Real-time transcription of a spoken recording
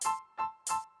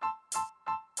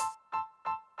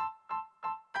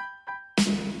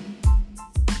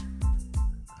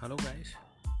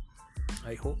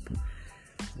I hope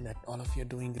that all of you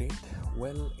are doing great.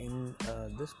 Well, in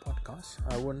this podcast,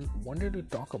 I wanted to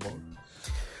talk about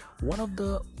one of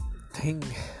the thing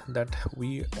that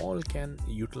we all can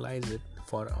utilize it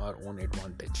for our own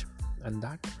advantage, and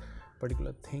that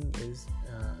particular thing is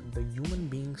the human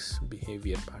being's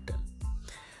behavior pattern.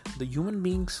 The human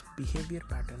being's behavior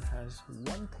pattern has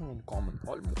one thing in common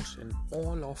almost in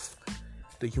all of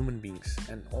the human beings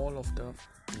and all of the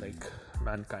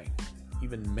mankind,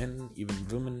 even men, even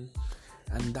women,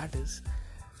 and that is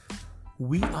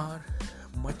we are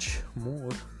much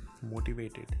more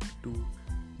motivated to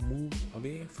move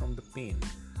away from the pain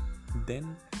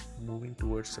than moving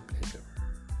towards the pleasure.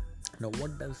 Now,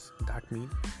 what does that mean?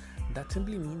 That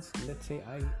simply means, let's say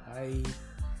I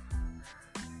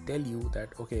tell you that,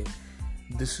 okay,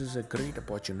 this is a great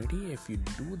opportunity. If you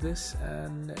do this,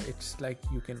 and it's like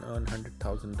you can earn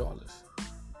 $100,000.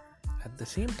 At the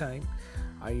same time,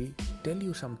 I tell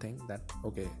you something that,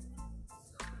 okay,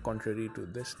 contrary to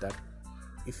this, that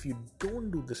if you don't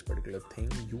do this particular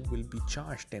thing, you will be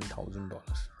charged $10,000.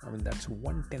 I mean, that's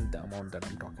 1/10 the amount that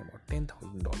I'm talking about,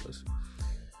 $10,000.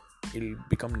 It'll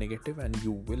become negative and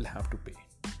you will have to pay.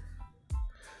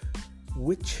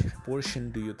 Which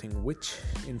portion do you think, which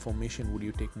information would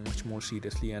you take much more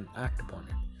seriously and act upon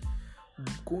it?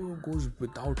 Goes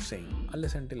without saying,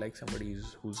 unless until somebody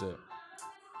who's a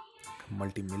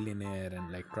multi-millionaire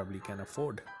and probably can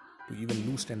afford to even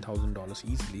lose $10,000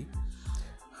 easily,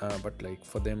 but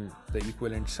for them the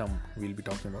equivalent sum we'll be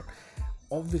talking about.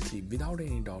 Obviously, without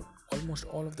any doubt, almost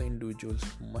all of the individuals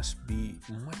must be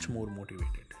much more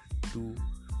motivated to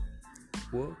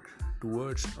work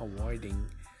towards avoiding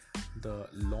the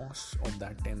loss of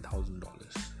that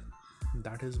 $10,000.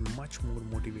 That is much more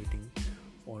motivating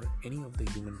for any of the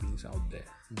human beings out there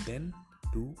than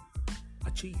to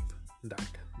achieve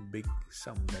that big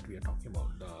sum that we are talking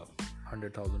about, the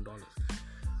 $100,000.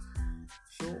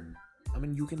 So, I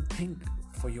mean, you can think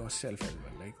for yourself as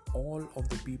well. All of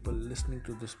the people listening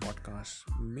to this podcast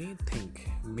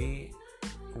may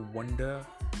wonder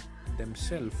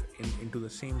themselves into the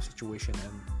same situation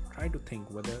and try to think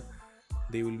whether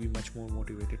they will be much more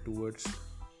motivated towards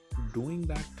doing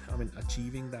that,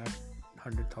 achieving that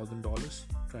 $100,000,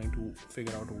 trying to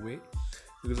figure out a way,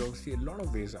 because obviously a lot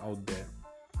of ways out there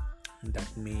that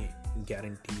may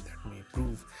guarantee, that may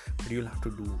prove, but you'll have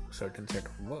to do certain set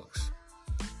of works.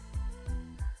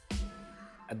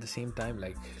 At the same time,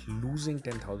 losing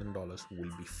 $10,000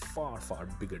 will be far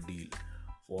bigger deal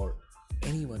for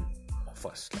any one of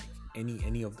us,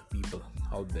 any of the people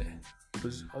out there,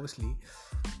 because obviously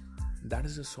that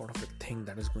is a sort of a thing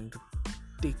that is going to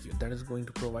take you, that is going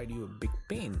to provide you a big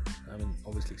pain.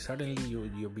 Obviously suddenly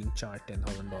you're being charged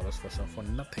 $10,000 for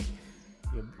nothing.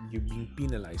 You're being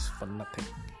penalized for nothing.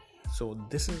 So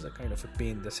this is a kind of a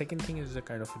pain. The second thing is a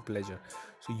kind of a pleasure.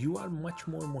 So you are much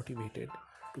more motivated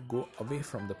to go away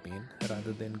from the pain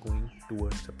rather than going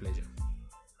towards the pleasure.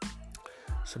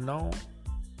 So now,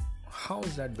 how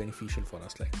is that beneficial for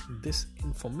us? This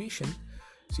information,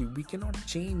 see, we cannot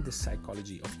change the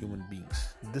psychology of human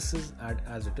beings. This is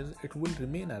as it is. It will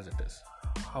remain as it is.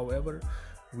 However,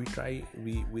 we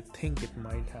think it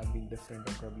might have been different,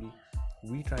 or probably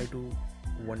we try to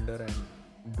wonder and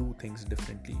do things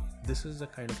differently. This is the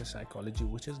kind of a psychology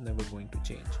which is never going to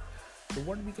change. So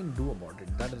what we can do about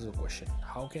it, that is the question.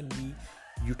 How can we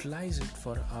utilize it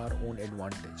for our own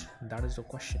advantage? That is the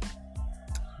question.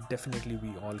 Definitely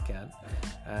we all can,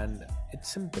 and it's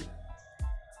simple.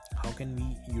 How can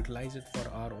we utilize it for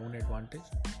our own advantage?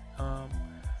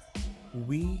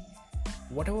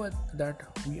 Whatever that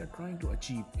we are trying to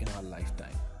achieve in our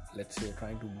lifetime, let's say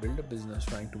trying to build a business,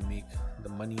 trying to make the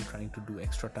money, trying to do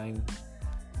extra time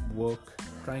work,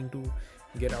 trying to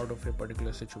get out of a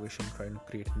particular situation, trying to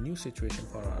create a new situation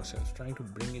for ourselves, trying to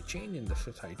bring a change in the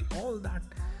society, all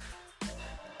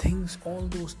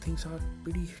those things are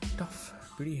pretty tough,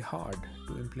 pretty hard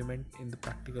to implement in the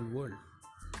practical world.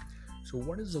 So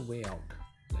what is the way out?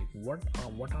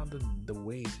 What are the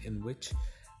ways in which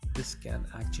this can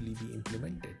actually be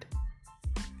implemented?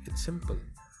 It's simple.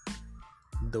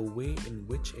 The way in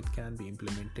which it can be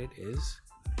implemented is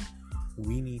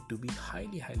we need to be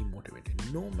highly motivated,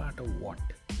 no matter what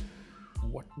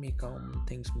may come.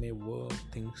 Things may work,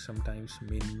 things sometimes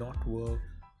may not work,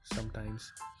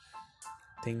 sometimes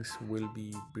things will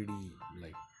be pretty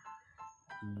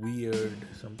weird,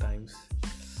 sometimes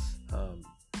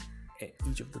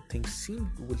each of the things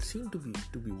will seem to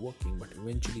be working, but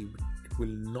eventually it will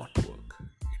not work.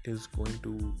 It is going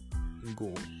to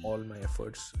go, all my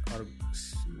efforts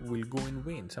will go in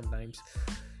vain. Sometimes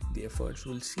the efforts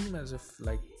will seem as if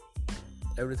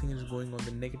everything is going on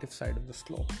the negative side of the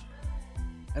slope.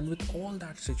 And with all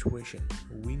that situation,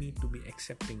 we need to be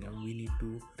accepting, and we need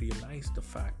to realize the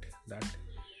fact that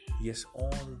yes,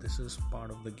 all this is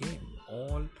part of the game.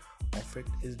 All of it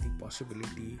is the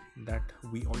possibility that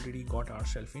we already got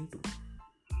ourselves into.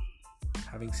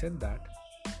 Having said that,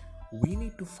 we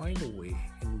need to find a way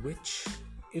in which,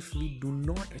 if we do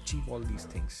not achieve all these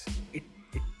things, it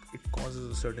causes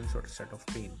a certain sort of set of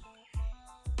pain.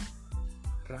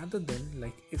 Rather than,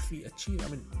 like, if we achieve,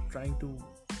 trying to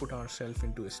put ourselves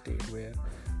into a state where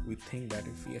we think that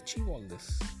if we achieve all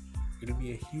this, it will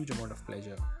be a huge amount of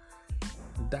pleasure.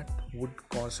 That would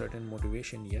cause certain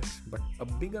motivation, yes, but a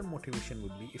bigger motivation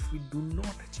would be if we do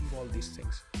not achieve all these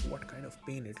things, what kind of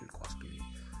pain it will cause to you.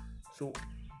 So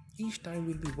each time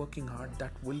we'll be working hard,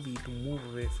 that will be to move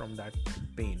away from that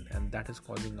pain, and that is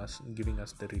giving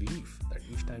us the relief that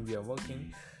each time we are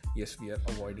working, yes, we are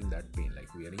avoiding that pain,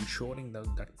 like we are ensuring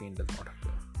that pain does not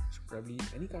occur. So probably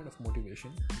any kind of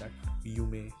motivation that you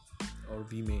may or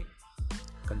we may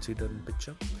consider in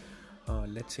picture.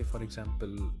 Let's say, for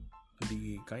example,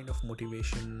 the kind of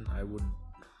motivation I would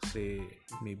say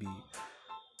maybe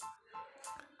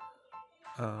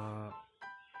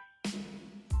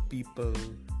people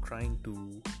trying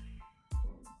to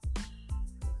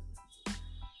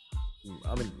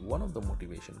one of the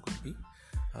motivation could be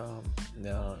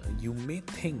you may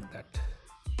think that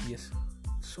yes,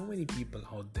 so many people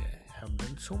out there have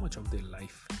done so much of their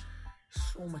life,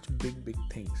 so much big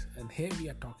things, and here we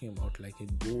are talking about like a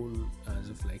goal as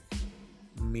of like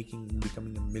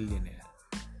becoming a millionaire.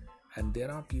 And there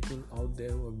are people out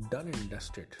there who have done and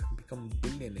dusted, become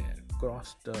billionaire,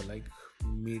 crossed did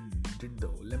the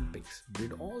Olympics,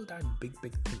 did all that big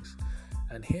things.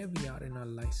 And here we are in our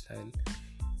lifestyle,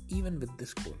 even with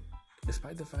this goal,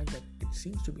 despite the fact that it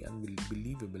seems to be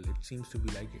unbelievable, it seems to be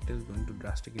like it is going to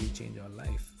drastically change our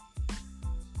life.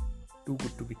 Too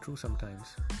good to be true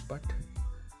sometimes, but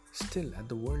still at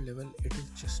the world level, it is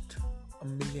just a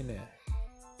millionaire.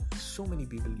 So many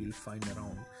people you'll find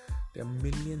around. There are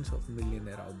millions of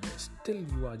millionaires out there. Still,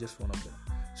 you are just one of them.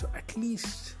 So at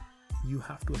least you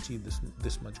have to achieve this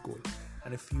much goal.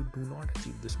 And if you do not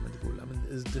achieve this much goal,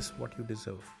 is this what you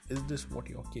deserve? Is this what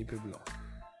you're capable of?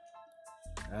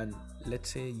 And let's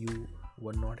say you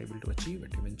were not able to achieve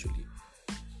it eventually.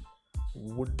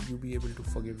 Would you be able to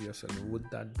forgive yourself? Would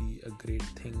that be a great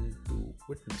thing to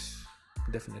witness?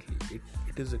 Definitely.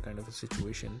 It is a kind of a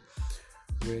situation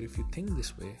where if you think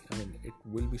this way, it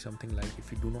will be something like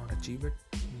if you do not achieve it,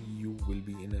 you will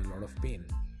be in a lot of pain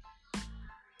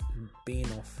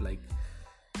of like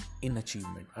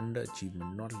inachievement,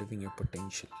 underachievement, not living your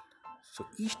potential. So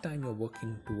each time you're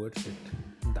working towards it,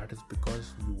 that is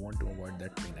because you want to avoid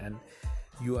that pain, and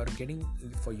you are getting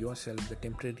for yourself the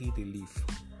temporary relief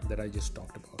that I just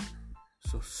talked about.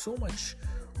 So much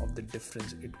of the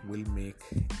difference it will make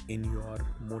in your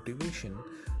motivation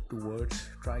towards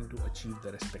trying to achieve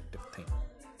the respective thing.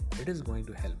 It is going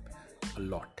to help a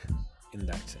lot in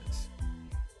that sense.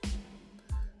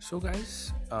 So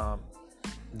guys,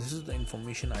 this is the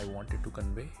information I wanted to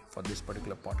convey for this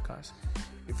particular podcast.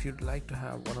 If you'd like to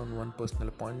have one-on-one personal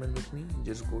appointment with me,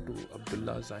 just go to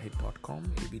abdullahzahid.com,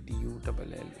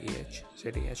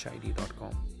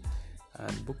 abdullahzahid.com,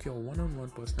 and book your one-on-one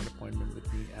personal appointment with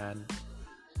me, and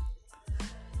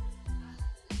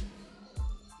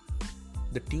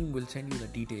the team will send you the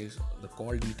details, the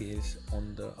call details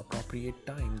on the appropriate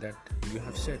time that you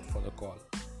have set for the call.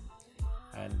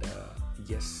 And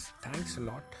yes, thanks a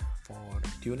lot for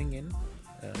tuning in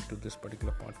to this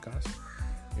particular podcast.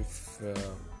 If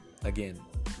again,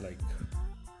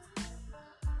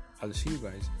 I'll see you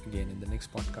guys again in the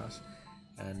next podcast.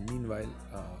 And meanwhile,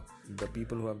 the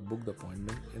people who have booked the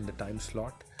appointment in the time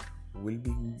slot will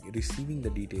be receiving the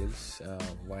details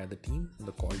via the team,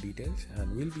 the call details,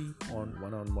 and we'll be on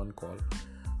one-on-one call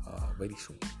very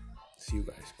soon. See you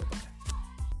guys. Bye-bye.